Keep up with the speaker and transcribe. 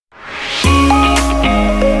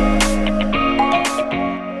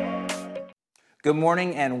Good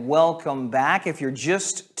morning and welcome back. If you're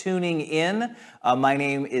just tuning in, my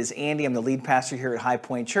name is Andy. I'm the lead pastor here at High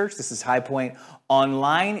Point Church. This is High Point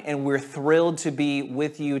Online, and we're thrilled to be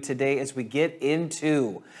with you today as we get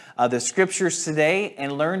into the scriptures today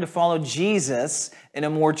and learn to follow Jesus in a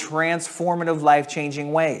more transformative,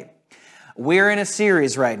 life-changing way. We're in a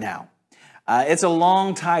series right now. It's a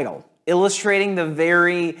long title, illustrating the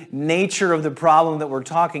very nature of the problem that we're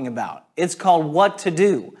talking about. It's called What to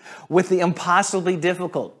Do with the Impossibly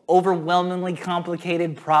Difficult, Overwhelmingly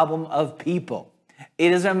Complicated Problem of People.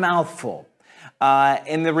 It is a mouthful.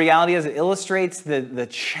 And the reality is it illustrates the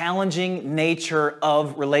challenging nature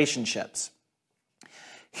of relationships.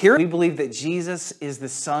 Here we believe that Jesus is the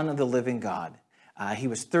Son of the living God. He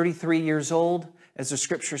was 33 years old, as the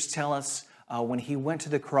scriptures tell us, when he went to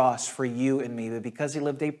the cross for you and me, but because he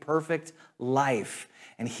lived a perfect life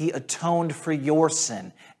and he atoned for your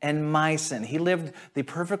sin and my sin. He lived the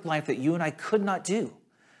perfect life that you and I could not do.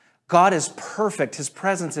 God is perfect. His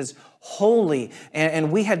presence is holy,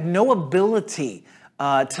 and we had no ability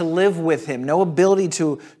to live with him, no ability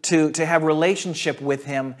to have relationship with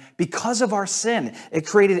him because of our sin. It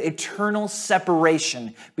created eternal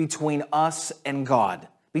separation between us and God,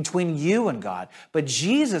 between you and God. But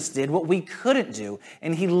Jesus did what we couldn't do,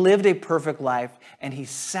 and he lived a perfect life, and he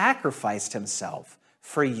sacrificed himself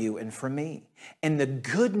for you and for me. And the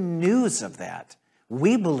good news of that,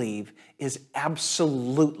 we believe, is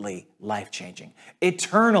absolutely life-changing,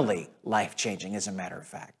 eternally life-changing, as a matter of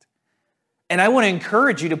fact. And I want to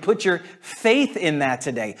encourage you to put your faith in that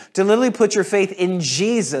today, to literally put your faith in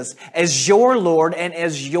Jesus as your Lord and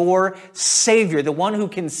as your Savior, the one who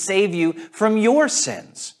can save you from your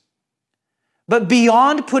sins. But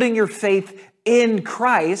beyond putting your faith in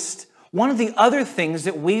Christ, one of the other things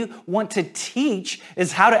that we want to teach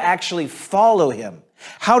is how to actually follow him,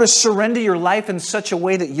 how to surrender your life in such a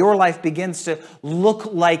way that your life begins to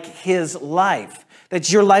look like his life,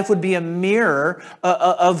 that your life would be a mirror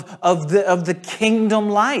of the kingdom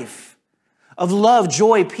life, of love,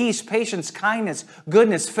 joy, peace, patience, kindness,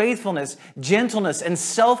 goodness, faithfulness, gentleness, and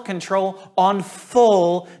self-control on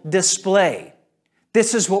full display.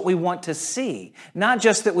 This is what we want to see. Not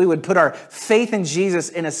just that we would put our faith in Jesus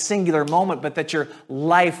in a singular moment, but that your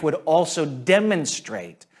life would also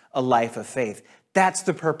demonstrate a life of faith. That's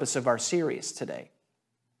the purpose of our series today,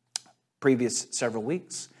 previous several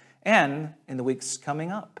weeks, and in the weeks coming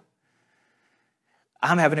up.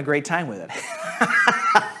 I'm having a great time with it.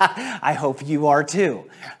 I hope you are too.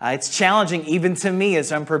 It's challenging even to me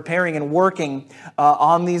as I'm preparing and working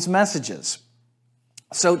on these messages.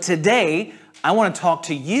 So today, I want to talk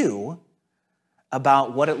to you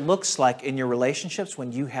about what it looks like in your relationships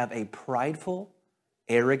when you have a prideful,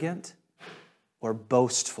 arrogant, or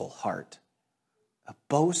boastful heart. A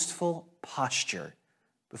boastful posture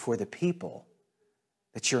before the people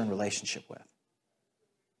that you're in relationship with.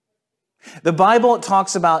 The Bible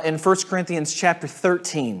talks about in 1 Corinthians chapter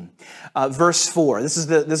 13, verse 4. This is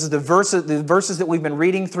the verses that we've been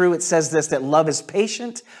reading through. It says this, that love is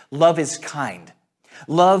patient, love is kind.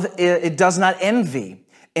 Love, it does not envy,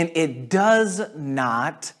 and it does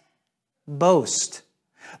not boast.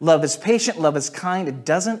 Love is patient, love is kind, it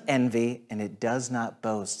doesn't envy, and it does not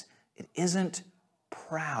boast. It isn't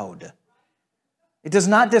proud. It does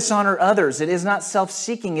not dishonor others. It is not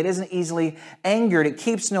self-seeking. It isn't easily angered. It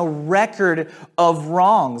keeps no record of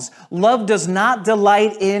wrongs. Love does not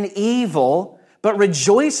delight in evil, but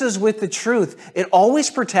rejoices with the truth. It always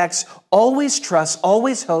protects, always trusts,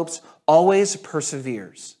 always hopes, always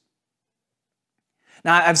perseveres.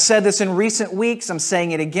 Now, I've said this in recent weeks. I'm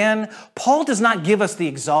saying it again. Paul does not give us the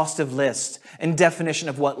exhaustive list and definition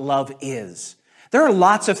of what love is. There are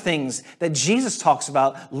lots of things that Jesus talks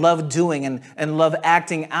about love doing and love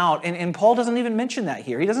acting out. And Paul doesn't even mention that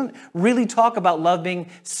here. He doesn't really talk about love being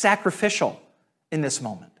sacrificial in this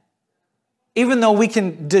moment. Even though we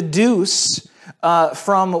can deduce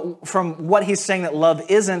from what he's saying that love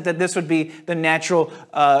isn't, that this would be the natural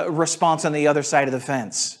response on the other side of the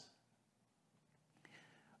fence.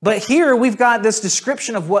 But here we've got this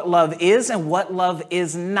description of what love is and what love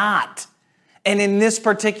is not. And in this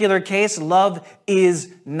particular case, love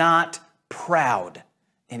is not proud,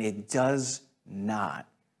 and it does not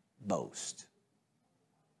boast.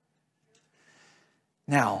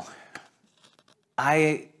 Now,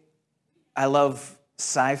 I love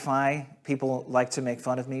sci-fi. People like to make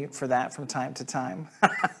fun of me for that from time to time.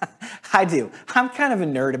 I do. I'm kind of a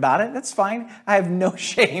nerd about it. That's fine. I have no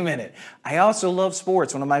shame in it. I also love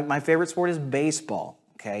sports. One of my favorite sport is baseball,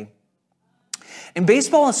 okay? And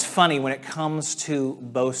baseball is funny when it comes to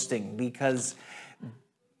boasting because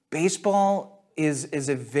baseball is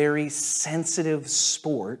a very sensitive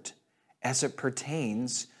sport as it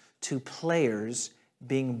pertains to players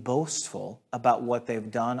being boastful about what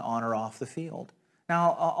they've done on or off the field.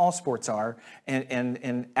 Now, all sports are,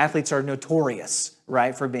 and athletes are notorious,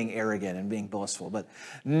 right, for being arrogant and being boastful. But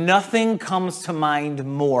nothing comes to mind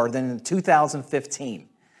more than in 2015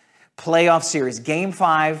 playoff series, Game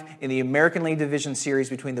 5 in the American League Division Series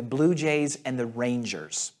between the Blue Jays and the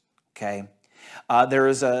Rangers. Okay, there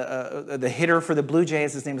is the hitter for the Blue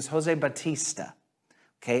Jays. His name is Jose Bautista.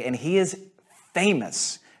 Okay, and he is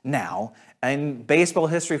famous now in baseball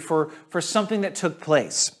history for something that took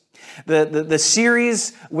place. The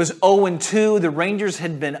series was 0-2. The Rangers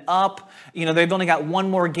had been up. They've only got one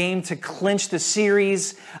more game to clinch the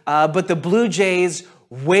series. But the Blue Jays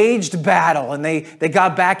waged battle, and they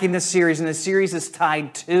got back in the series, and the series is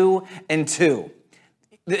tied 2-2.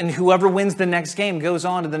 And whoever wins the next game goes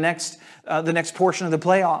on to the next portion of the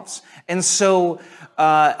playoffs. And so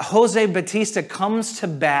Jose Bautista comes to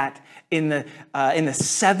bat in the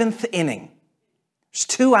seventh inning. There's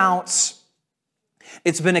 2 outs.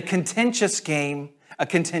 It's been a contentious game, a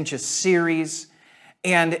contentious series,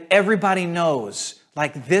 and everybody knows,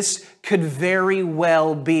 this could very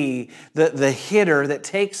well be the hitter that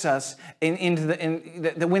takes us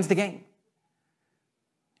that wins the game.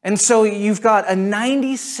 And so you've got a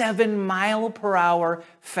 97-mile-per-hour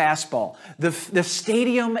fastball. The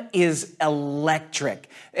stadium is electric.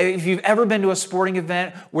 If you've ever been to a sporting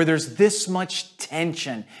event where there's this much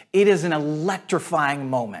tension, it is an electrifying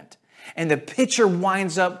moment. And the pitcher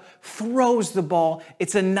winds up, throws the ball.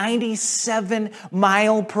 It's a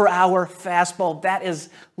 97-mile-per-hour fastball. That is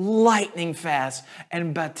lightning fast.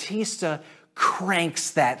 And Bautista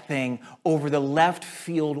cranks that thing over the left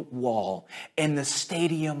field wall. And the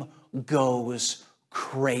stadium goes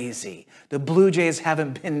crazy. The Blue Jays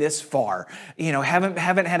haven't been this far.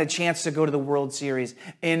 Haven't had a chance to go to the World Series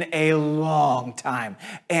in a long time.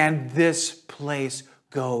 And this place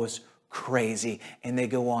goes crazy, and they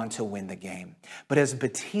go on to win the game. But as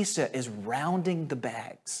Bautista is rounding the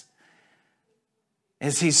bags,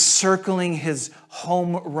 as he's circling his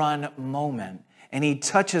home run moment, and he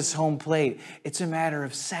touches home plate, it's a matter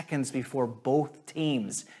of seconds before both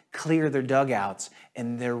teams clear their dugouts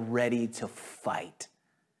and they're ready to fight.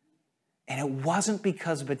 And it wasn't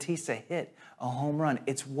because Bautista hit a home run.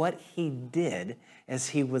 It's what he did as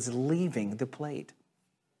he was leaving the plate.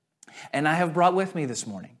 And I have brought with me this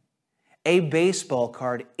morning a baseball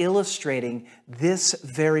card illustrating this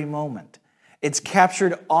very moment. It's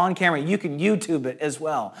captured on camera. You can YouTube it as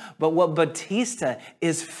well. But what Bautista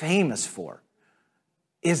is famous for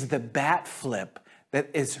is the bat flip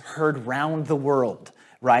that is heard round the world,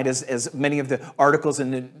 right? As many of the articles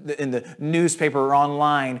in the newspaper or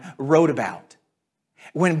online wrote about.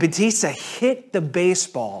 When Bautista hit the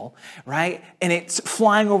baseball, right, and it's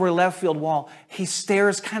flying over the left field wall, he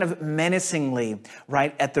stares kind of menacingly,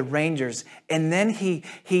 right, at the Rangers, and then he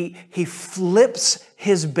flips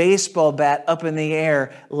his baseball bat up in the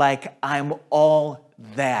air like, I'm all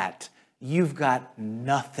that. You've got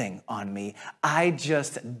nothing on me. I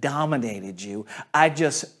just dominated you. I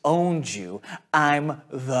just owned you. I'm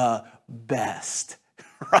the best.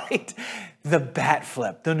 Right? The bat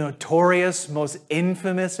flip, the notorious, most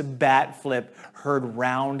infamous bat flip heard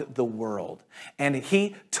round the world. And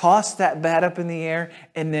he tossed that bat up in the air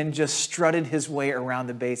and then just strutted his way around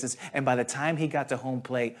the bases. And by the time he got to home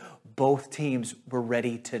plate, both teams were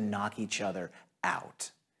ready to knock each other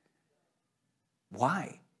out.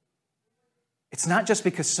 Why? It's not just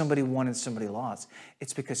because somebody won and somebody lost.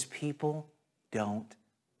 It's because people don't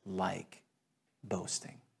like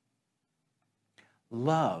boasting.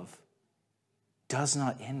 Love does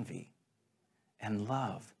not envy, and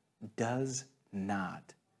love does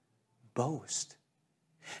not boast.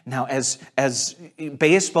 Now, as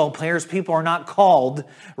baseball players, people are not called,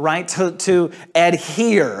 right, to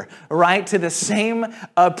adhere, right, to the same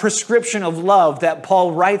prescription of love that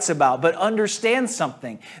Paul writes about. But understand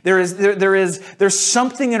something. There's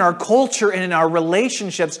something in our culture and in our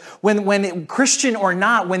relationships when Christian or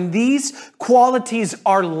not, when these qualities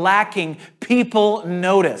are lacking, people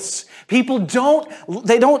notice. People don't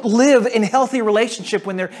live in healthy relationship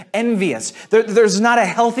when they're envious. There's not a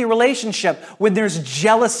healthy relationship when there's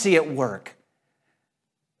jealousy at work.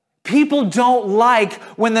 People don't like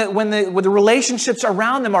when the relationships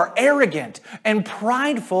around them are arrogant and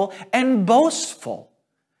prideful and boastful.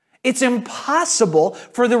 It's impossible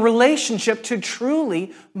for the relationship to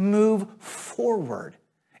truly move forward,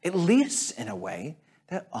 at least in a way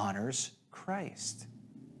that honors Christ.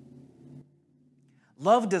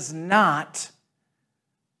 Love does not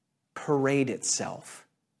parade itself.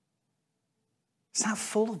 It's not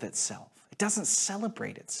full of itself. It doesn't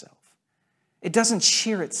celebrate itself. It doesn't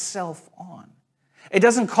cheer itself on. It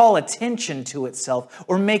doesn't call attention to itself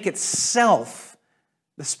or make itself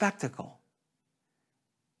the spectacle.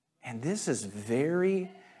 And this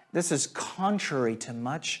is contrary to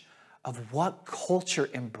much of what culture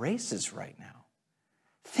embraces right now.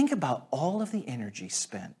 Think about all of the energy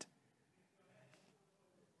spent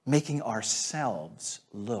making ourselves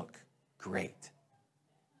look great,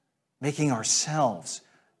 making ourselves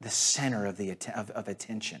the center of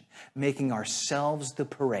attention, making ourselves the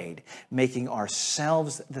parade, making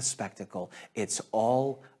ourselves the spectacle. It's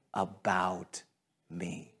all about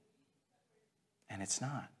me. And it's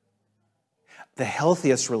not. The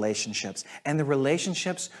healthiest relationships and the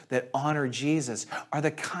relationships that honor Jesus are the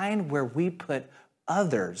kind where we put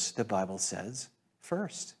others, the Bible says,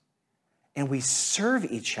 first. And we serve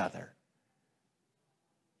each other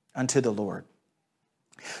unto the Lord.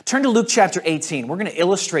 Turn to Luke chapter 18. We're going to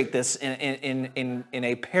illustrate this in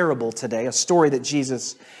a parable today, a story that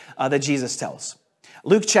Jesus tells.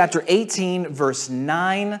 Luke chapter 18, verse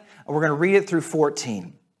 9. We're going to read it through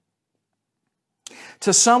 14.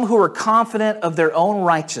 To some who were confident of their own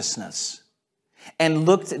righteousness and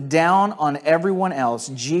looked down on everyone else,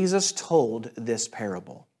 Jesus told this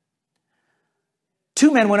parable.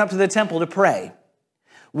 2 men went up to the temple to pray.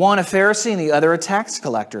 One a Pharisee and the other a tax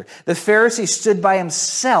collector. The Pharisee stood by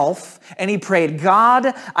himself and he prayed,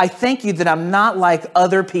 God, I thank you that I'm not like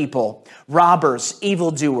other people, robbers,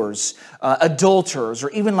 evildoers, adulterers, or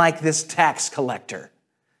even like this tax collector.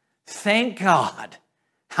 Thank God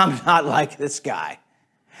I'm not like this guy.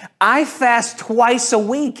 I fast twice a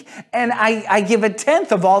week and I give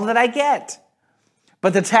 1/10 of all that I get.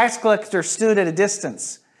 But the tax collector stood at a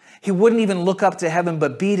distance. He wouldn't even look up to heaven,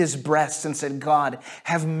 but beat his breast and said, God,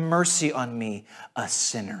 have mercy on me, a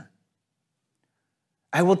sinner.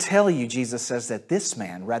 I will tell you, Jesus says, that this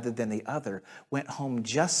man, rather than the other, went home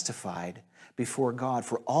justified before God.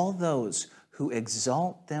 For all those who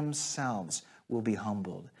exalt themselves will be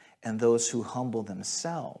humbled, and those who humble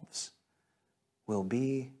themselves will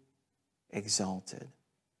be exalted.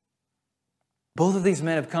 Both of these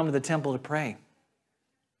men have come to the temple to pray.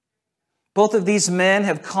 Both of these men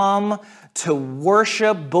have come to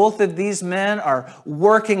worship. Both of these men are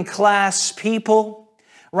working class people,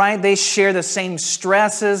 right? They share the same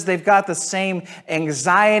stresses. They've got the same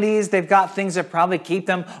anxieties. They've got things that probably keep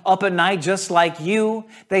them up at night just like you.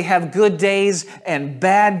 They have good days and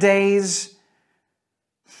bad days.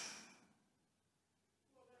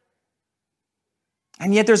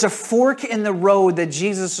 And yet there's a fork in the road that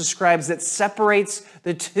Jesus describes that separates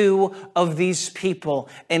the two of these people.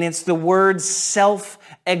 And it's the word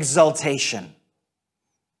self-exaltation.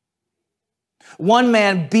 One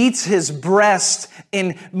man beats his breast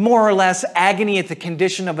in more or less agony at the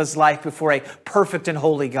condition of his life before a perfect and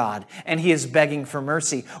holy God. And he is begging for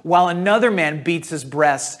mercy. While another man beats his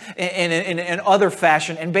breast in other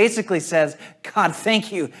fashion and basically says, God,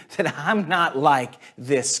 thank you that I'm not like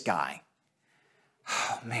this guy.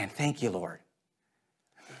 Oh, man, thank you, Lord.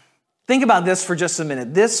 Think about this for just a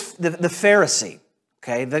minute. The Pharisee,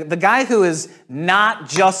 okay, the guy who is not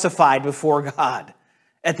justified before God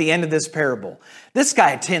at the end of this parable. This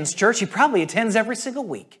guy attends church. He probably attends every single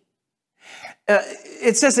week.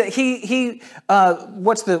 It says that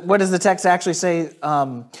what does the text actually say?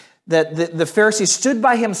 That the Pharisee stood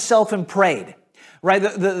by himself and prayed. Right,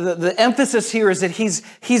 the emphasis here is that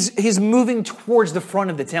he's moving towards the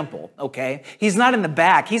front of the temple. Okay, he's not in the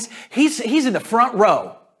back. He's in the front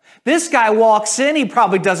row. This guy walks in. He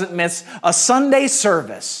probably doesn't miss a Sunday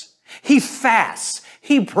service. He fasts.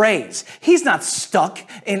 He prays. He's not stuck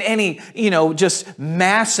in any just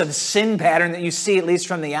massive sin pattern that you see at least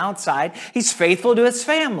from the outside. He's faithful to his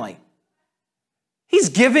family. He's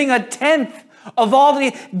giving 1/10 of all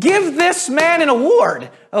give this man an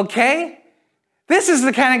award. Okay. This is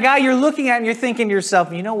the kind of guy you're looking at and you're thinking to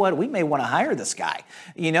yourself, you know what, we may want to hire this guy,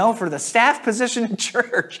 for the staff position in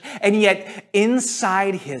church. And yet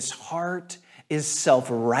inside his heart is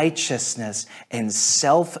self-righteousness and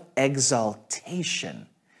self-exaltation.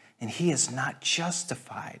 And he is not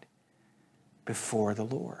justified before the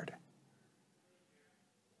Lord.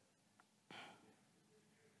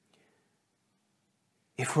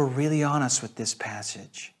 If we're really honest with this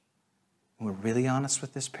passage, we're really honest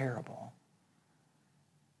with this parable,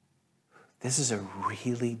 this is a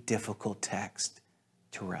really difficult text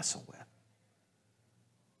to wrestle with.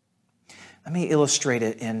 Let me illustrate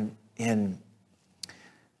it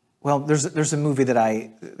there's a movie that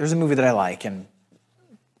I like, and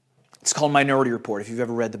it's called Minority Report, if you've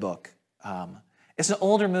ever read the book. It's an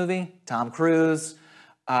older movie, Tom Cruise,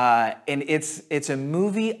 and it's a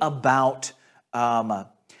movie about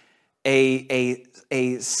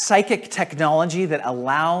a psychic technology that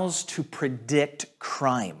allows to predict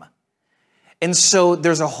crime. And so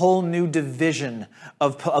there's a whole new division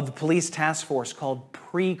of the police task force called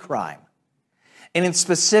pre-crime. And it's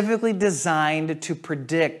specifically designed to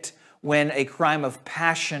predict when a crime of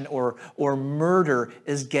passion or murder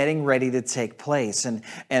is getting ready to take place. And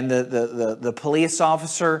the police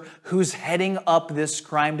officer who's heading up this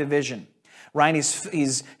crime division, Ryan,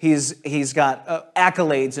 he's got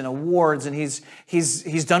accolades and awards, and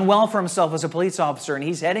he's done well for himself as a police officer, and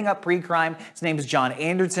he's heading up pre-crime. His name is John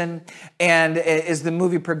Anderton, and as the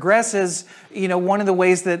movie progresses, one of the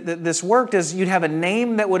ways that this worked is you'd have a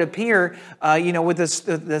name that would appear, with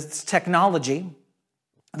this technology.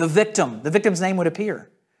 The victim's name would appear.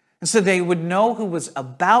 And so they would know who was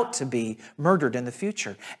about to be murdered in the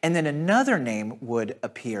future. And then another name would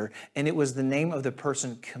appear, and it was the name of the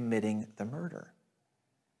person committing the murder,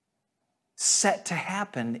 set to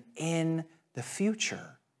happen in the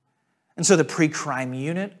future. And so the pre-crime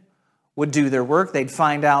unit would do their work. They'd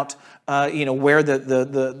find out, where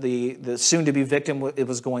the soon-to-be victim it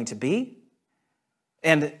was going to be.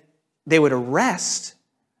 And they would arrest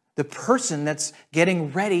the person that's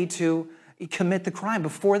getting ready to commit the crime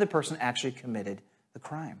before the person actually committed the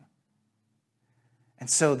crime. And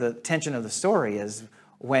so the tension of the story is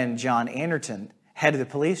when John Anderton, head of the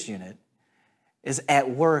police unit, is at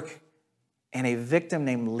work and a victim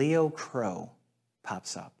named Leo Crow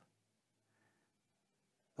pops up.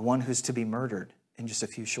 The one who's to be murdered in just a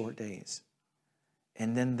few short days.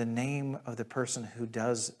 And then the name of the person who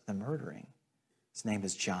does the murdering, his name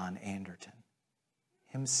is John Anderton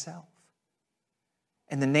himself.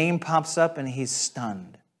 And the name pops up and he's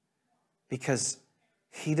stunned because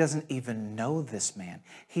he doesn't even know this man.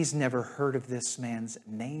 He's never heard of this man's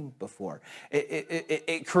name before.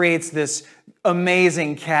 It creates this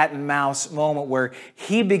amazing cat and mouse moment where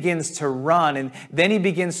he begins to run, and then he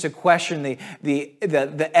begins to question the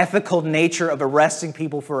ethical nature of arresting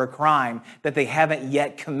people for a crime that they haven't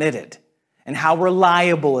yet committed. And how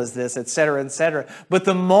reliable is this, et cetera, et cetera. But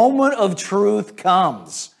the moment of truth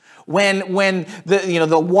comes when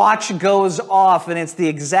the watch goes off, and it's the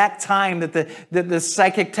exact time that the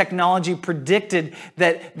psychic technology predicted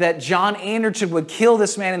that John Anderton would kill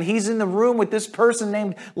this man, and he's in the room with this person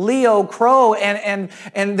named Leo Crow, and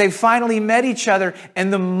they finally met each other,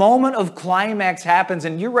 and the moment of climax happens,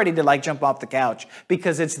 and you're ready to jump off the couch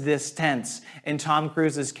because it's this tense. And Tom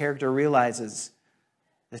Cruise's character realizes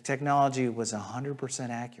the technology was 100%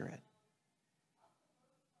 accurate.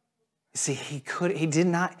 See, he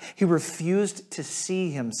refused to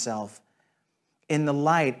see himself in the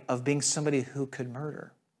light of being somebody who could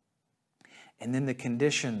murder. And then the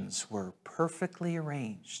conditions were perfectly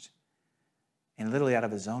arranged. And literally out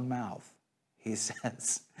of his own mouth, he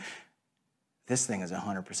says, this thing is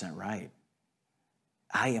 100% right.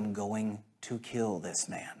 I am going to kill this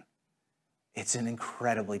man. It's an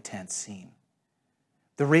incredibly tense scene.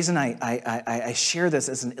 The reason I share this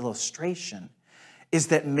as an illustration is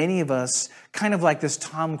that many of us, kind of like this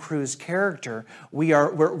Tom Cruise character,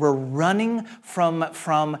 we're running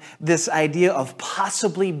from this idea of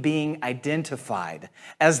possibly being identified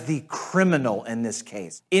as the criminal in this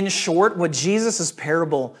case. In short, what Jesus'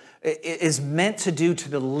 parable is meant to do to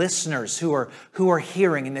the listeners who are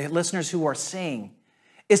hearing and the listeners who are seeing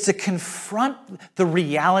is to confront the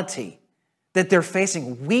reality that they're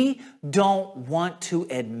facing. We don't want to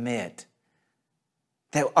admit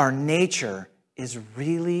that our nature is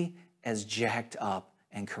really as jacked up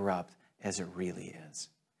and corrupt as it really is.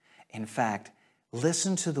 In fact,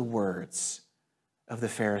 listen to the words of the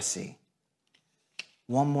Pharisee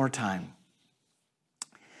one more time.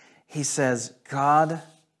 He says, God,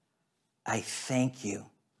 I thank you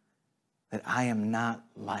that I am not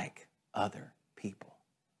like other people.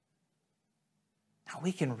 Now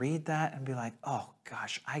we can read that and be like, oh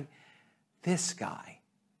gosh, this guy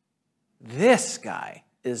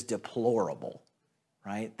is deplorable,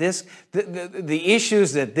 right? The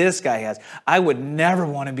issues that this guy has, I would never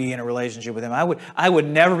want to be in a relationship with him. I would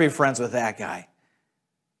never be friends with that guy.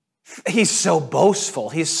 He's so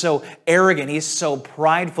boastful. He's so arrogant. He's so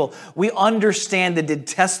prideful. We understand the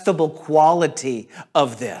detestable quality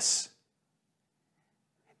of this.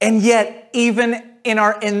 And yet, even in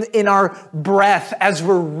our breath as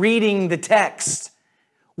we're reading the text,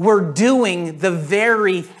 we're doing the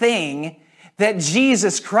very thing that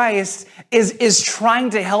Jesus Christ is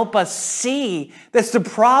trying to help us see. That's the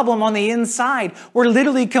problem on the inside. We're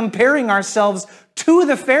literally comparing ourselves to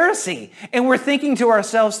the Pharisee, and we're thinking to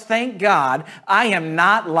ourselves, thank God I am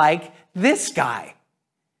not like this guy.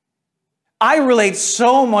 I relate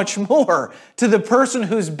so much more to the person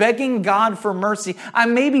who's begging God for mercy. I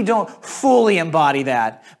maybe don't fully embody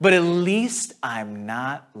that, but at least I'm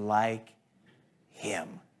not like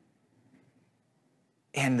him.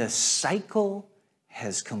 And the cycle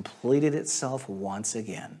has completed itself once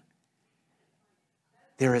again.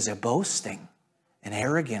 There is a boasting, an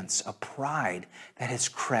arrogance, a pride that has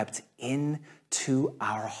crept into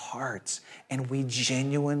our hearts, and we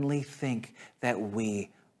genuinely think that we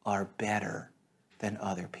are better than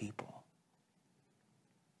other people.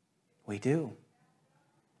 We do.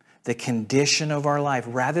 The condition of our life,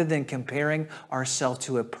 rather than comparing ourselves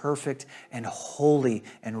to a perfect and holy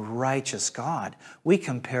and righteous God, we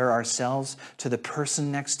compare ourselves to the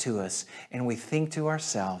person next to us, and we think to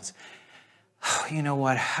ourselves, oh, you know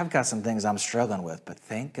what, I've got some things I'm struggling with, but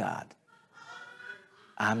thank God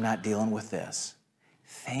I'm not dealing with this.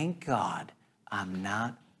 Thank God I'm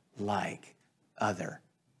not like other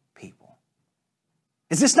people.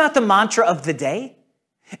 Is this not the mantra of the day?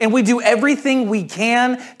 And we do everything we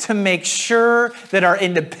can to make sure that our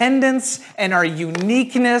independence and our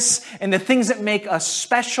uniqueness and the things that make us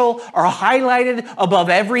special are highlighted above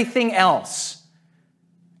everything else.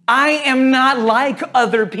 I am not like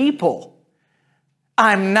other people.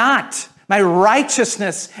 I'm not. My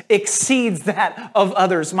righteousness exceeds that of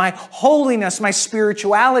others. My holiness, my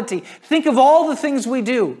spirituality. Think of all the things we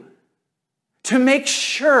do to make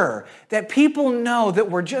sure that people know that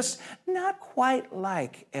we're just not quite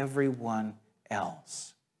like everyone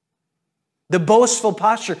else. The boastful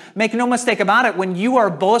posture, make no mistake about it, when you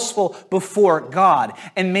are boastful before God,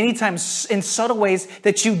 and many times in subtle ways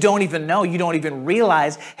that you don't even know, you don't even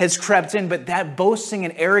realize has crept in, but that boasting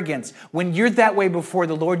and arrogance, when you're that way before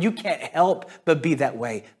the Lord, you can't help but be that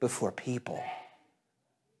way before people.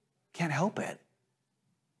 Can't help it.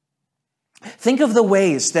 Think of the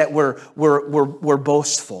ways that we're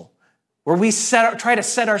boastful, where we try to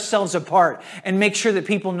set ourselves apart and make sure that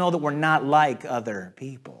people know that we're not like other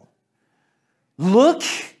people. Look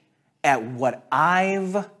at what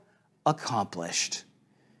I've accomplished.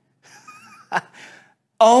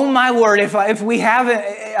 Oh my word, if we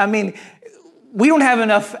haven't, we don't have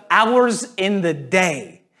enough hours in the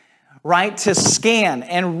day, right, to scan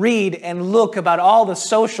and read and look about all the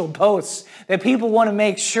social posts that people want to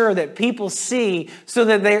make sure that people see so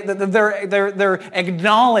that they're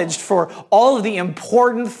acknowledged for all of the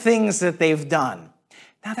important things that they've done.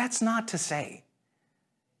 Now, that's not to say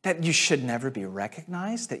that you should never be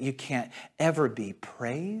recognized, that you can't ever be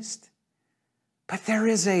praised. But there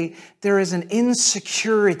is an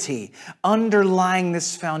insecurity underlying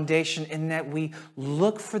this foundation in that we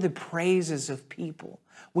look for the praises of people.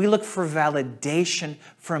 We look for validation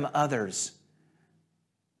from others.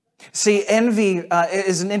 See, envy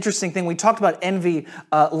is an interesting thing. We talked about envy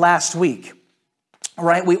last week.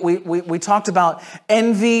 Right? We talked about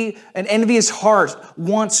envy. An envious heart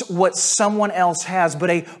wants what someone else has, but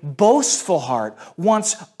a boastful heart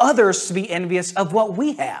wants others to be envious of what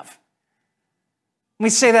we have. Let me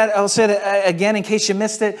say that, I'll say it again in case you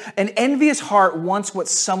missed it. An envious heart wants what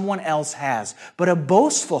someone else has, but a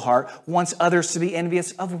boastful heart wants others to be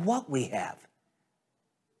envious of what we have.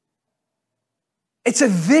 It's a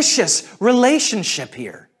vicious relationship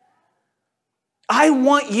here. I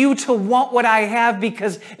want you to want what I have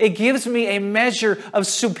because it gives me a measure of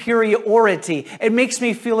superiority. It makes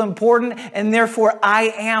me feel important, and therefore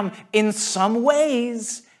I am, in some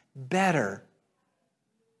ways, better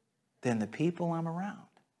than the people I'm around,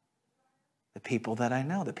 the people that I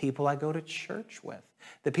know, the people I go to church with,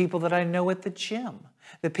 the people that I know at the gym,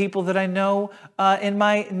 the people that I know in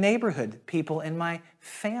my neighborhood, people in my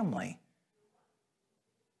family.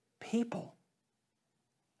 People.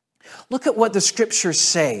 Look at what the scriptures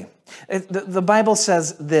say. The Bible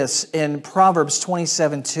says this in Proverbs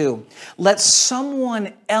 27:2. Let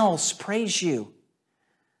someone else praise you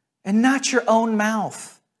and not your own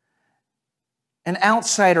mouth. An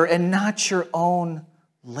outsider and not your own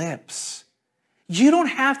lips. You don't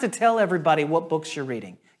have to tell everybody what books you're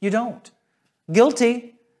reading. You don't.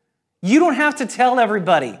 Guilty. You don't have to tell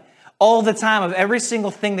everybody all the time of every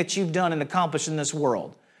single thing that you've done and accomplished in this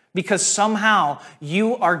world. Because somehow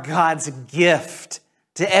you are God's gift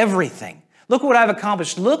to everything. Look what I've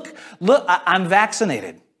accomplished. Look, I'm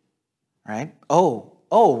vaccinated, right?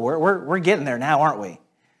 We're getting there now, aren't we?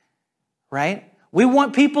 Right? We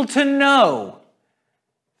want people to know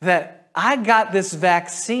that I got this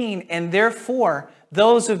vaccine, and therefore,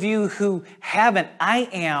 those of you who haven't, I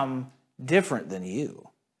am different than you.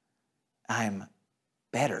 I'm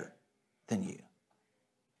better than you.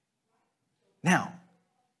 Now,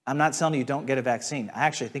 I'm not telling you don't get a vaccine. I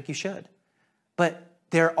actually think you should. But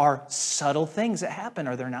there are subtle things that happen,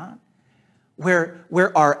 are there not?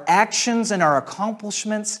 where our actions and our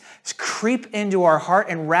accomplishments creep into our heart,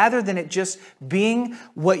 and rather than it just being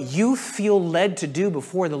what you feel led to do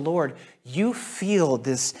before the Lord, you feel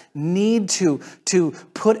this need to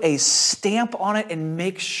put a stamp on it and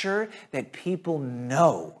make sure that people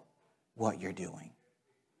know what you're doing.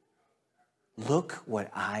 Look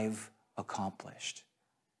what I've accomplished.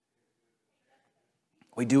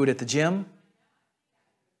 We do it at the gym.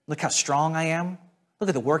 Look how strong I am. Look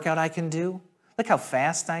at the workout I can do. Look how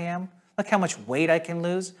fast I am. Look how much weight I can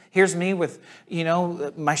lose. Here's me with,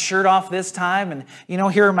 my shirt off this time. And,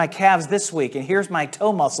 here are my calves this week. And here's my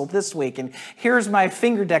toe muscle this week. And here's my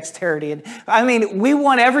finger dexterity. And we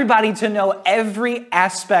want everybody to know every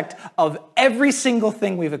aspect of every single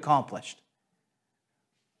thing we've accomplished.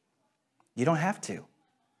 You don't have to.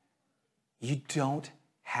 You don't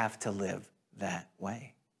have to live that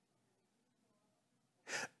way.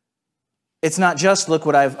 It's not just look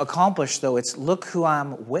what I've accomplished, though. It's look who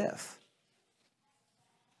I'm with.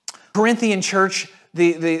 Corinthian church,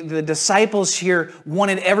 the disciples here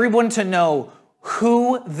wanted everyone to know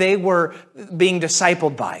who they were being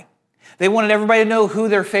discipled by. They wanted everybody to know who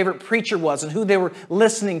their favorite preacher was and who they were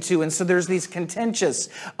listening to. And so there's these contentious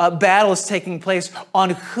battles taking place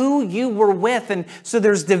on who you were with. And so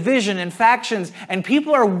there's division and factions, and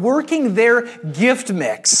people are working their gift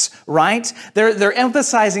mix, right? They're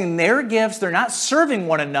emphasizing their gifts. They're not serving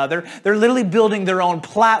one another. They're literally building their own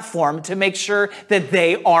platform to make sure that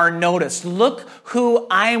they are noticed. Look who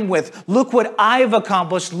I'm with. Look what I've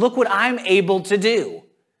accomplished. Look what I'm able to do.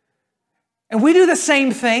 And we do the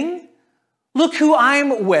same thing. Look who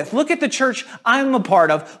I'm with. Look at the church I'm a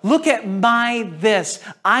part of. Look at my this.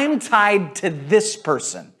 I'm tied to this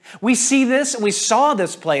person. We see this. We saw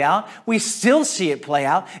this play out. We still see it play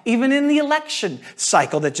out, even in the election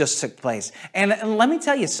cycle that just took place. And let me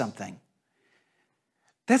tell you something.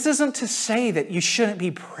 This isn't to say that you shouldn't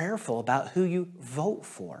be prayerful about who you vote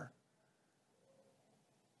for.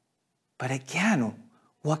 But again,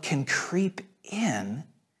 what can creep in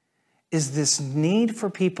is this need for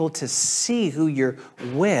people to see who you're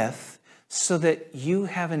with so that you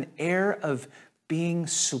have an air of being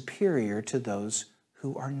superior to those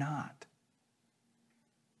who are not.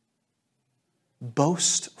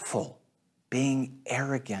 Boastful, being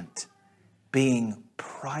arrogant, being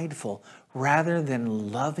prideful, rather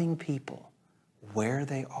than loving people where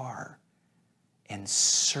they are and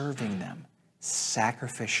serving them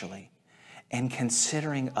sacrificially and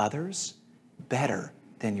considering others better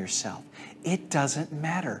than yourself. It doesn't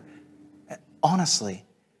matter. Honestly,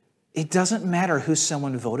 it doesn't matter who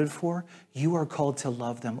someone voted for. You are called to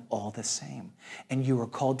love them all the same. And you are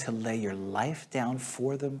called to lay your life down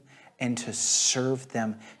for them and to serve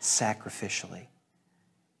them sacrificially.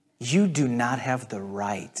 You do not have the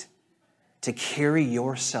right to carry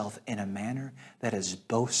yourself in a manner that is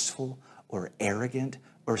boastful or arrogant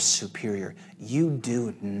or superior. You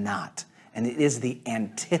do not. And it is the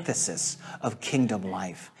antithesis of kingdom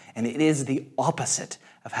life. And it is the opposite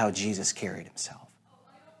of how Jesus carried himself.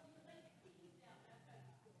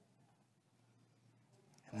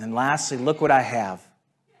 And then lastly, look what I have.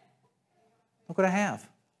 Look what I have.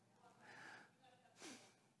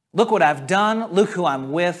 Look what I've done. Look who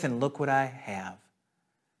I'm with. And look what I have.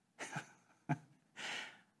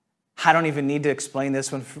 I don't even need to explain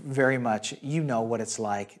this one very much. You know what it's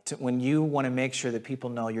like when you want to make sure that people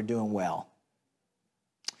know you're doing well.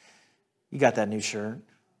 You got that new shirt.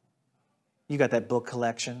 You got that book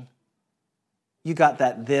collection. You got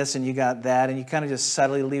that this and you got that, and you kind of just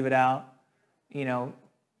subtly leave it out. I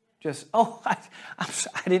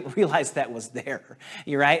didn't realize that was there.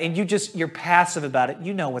 You're right. And you're passive about it.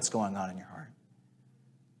 You know what's going on in your heart.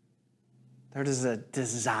 There is a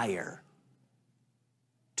desire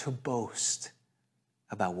to boast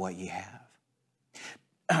about what you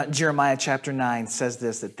have. Jeremiah chapter 9 says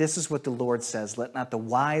that this is what the Lord says: let not the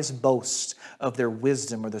wise boast of their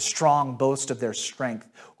wisdom, or the strong boast of their strength,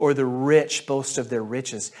 or the rich boast of their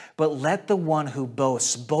riches, but let the one who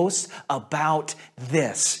boasts boast about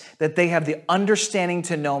this, that they have the understanding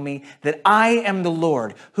to know me, that I am the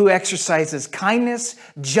Lord who exercises kindness,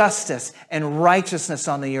 justice, and righteousness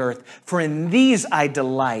on the earth. For in these I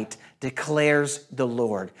delight, declares the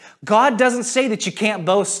Lord. God doesn't say that you can't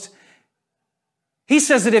boast. He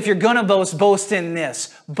says that if you're going to boast, boast in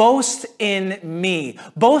this. Boast in me.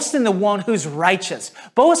 Boast in the one who's righteous.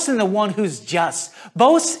 Boast in the one who's just.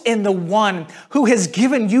 Boast in the one who has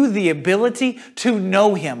given you the ability to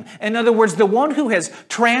know him. In other words, the one who has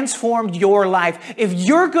transformed your life. If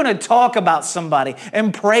you're going to talk about somebody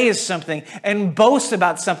and praise something and boast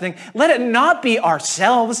about something, let it not be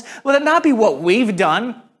ourselves. Let it not be what we've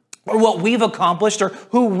done. or what we've accomplished or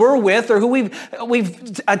who we're with or who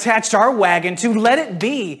we've attached our wagon to. Let it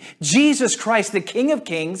be Jesus Christ, the King of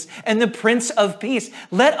Kings and the Prince of Peace.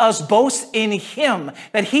 Let us boast in him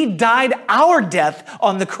that he died our death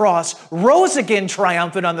on the cross, rose again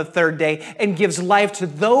triumphant on the third day, and gives life to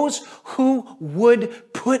those who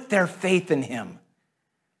would put their faith in him.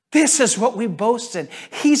 This is what we boast in.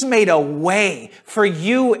 He's made a way for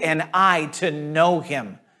you and I to know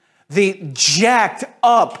him. The jacked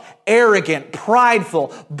up, arrogant,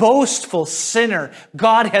 prideful, boastful sinner,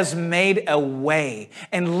 God has made a way.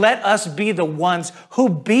 And let us be the ones who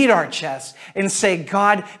beat our chests and say,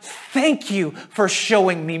 God, thank you for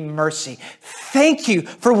showing me mercy. Thank you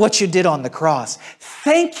for what you did on the cross.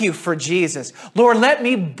 Thank you for Jesus. Lord, let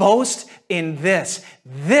me boast in this.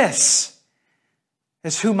 This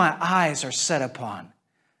is who my eyes are set upon.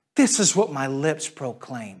 This is what my lips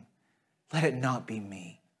proclaim. Let it not be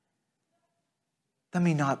me. Let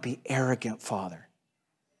me not be arrogant, Father,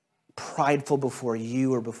 prideful before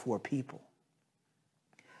you or before people.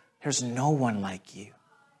 There's no one like you.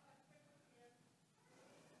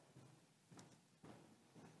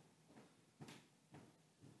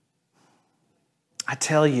 I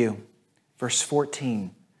tell you, verse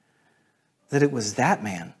 14, that it was that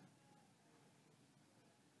man,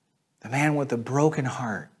 the man with a broken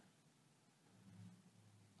heart,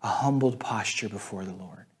 a humbled posture before the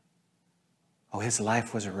Lord. Oh, his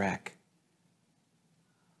life was a wreck,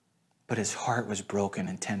 but his heart was broken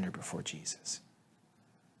and tender before Jesus.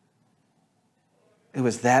 It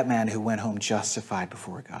was that man who went home justified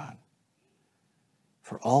before God.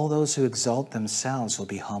 For all those who exalt themselves will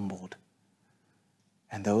be humbled,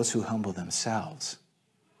 and those who humble themselves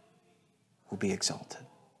will be exalted.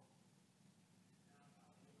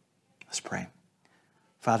 Let's pray.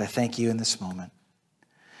 Father, thank you in this moment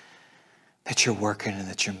that you're working and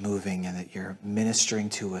that you're moving and that you're ministering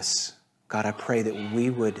to us. God, I pray that we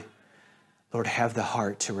would, Lord, have the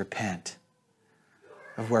heart to repent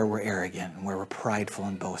of where we're arrogant and where we're prideful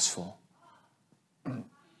and boastful.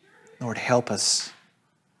 Lord, help us.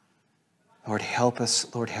 Lord, help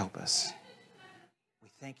us. Lord, help us. We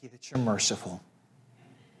thank you that you're merciful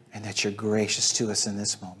and that you're gracious to us in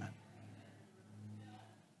this moment.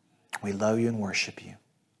 We love you and worship you.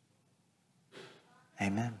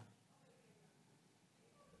 Amen.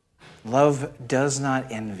 Love does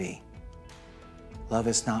not envy. Love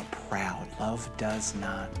is not proud. Love does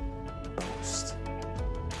not boast.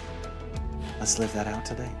 Let's live that out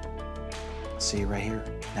today. See you right here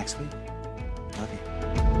next week. Love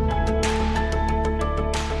you.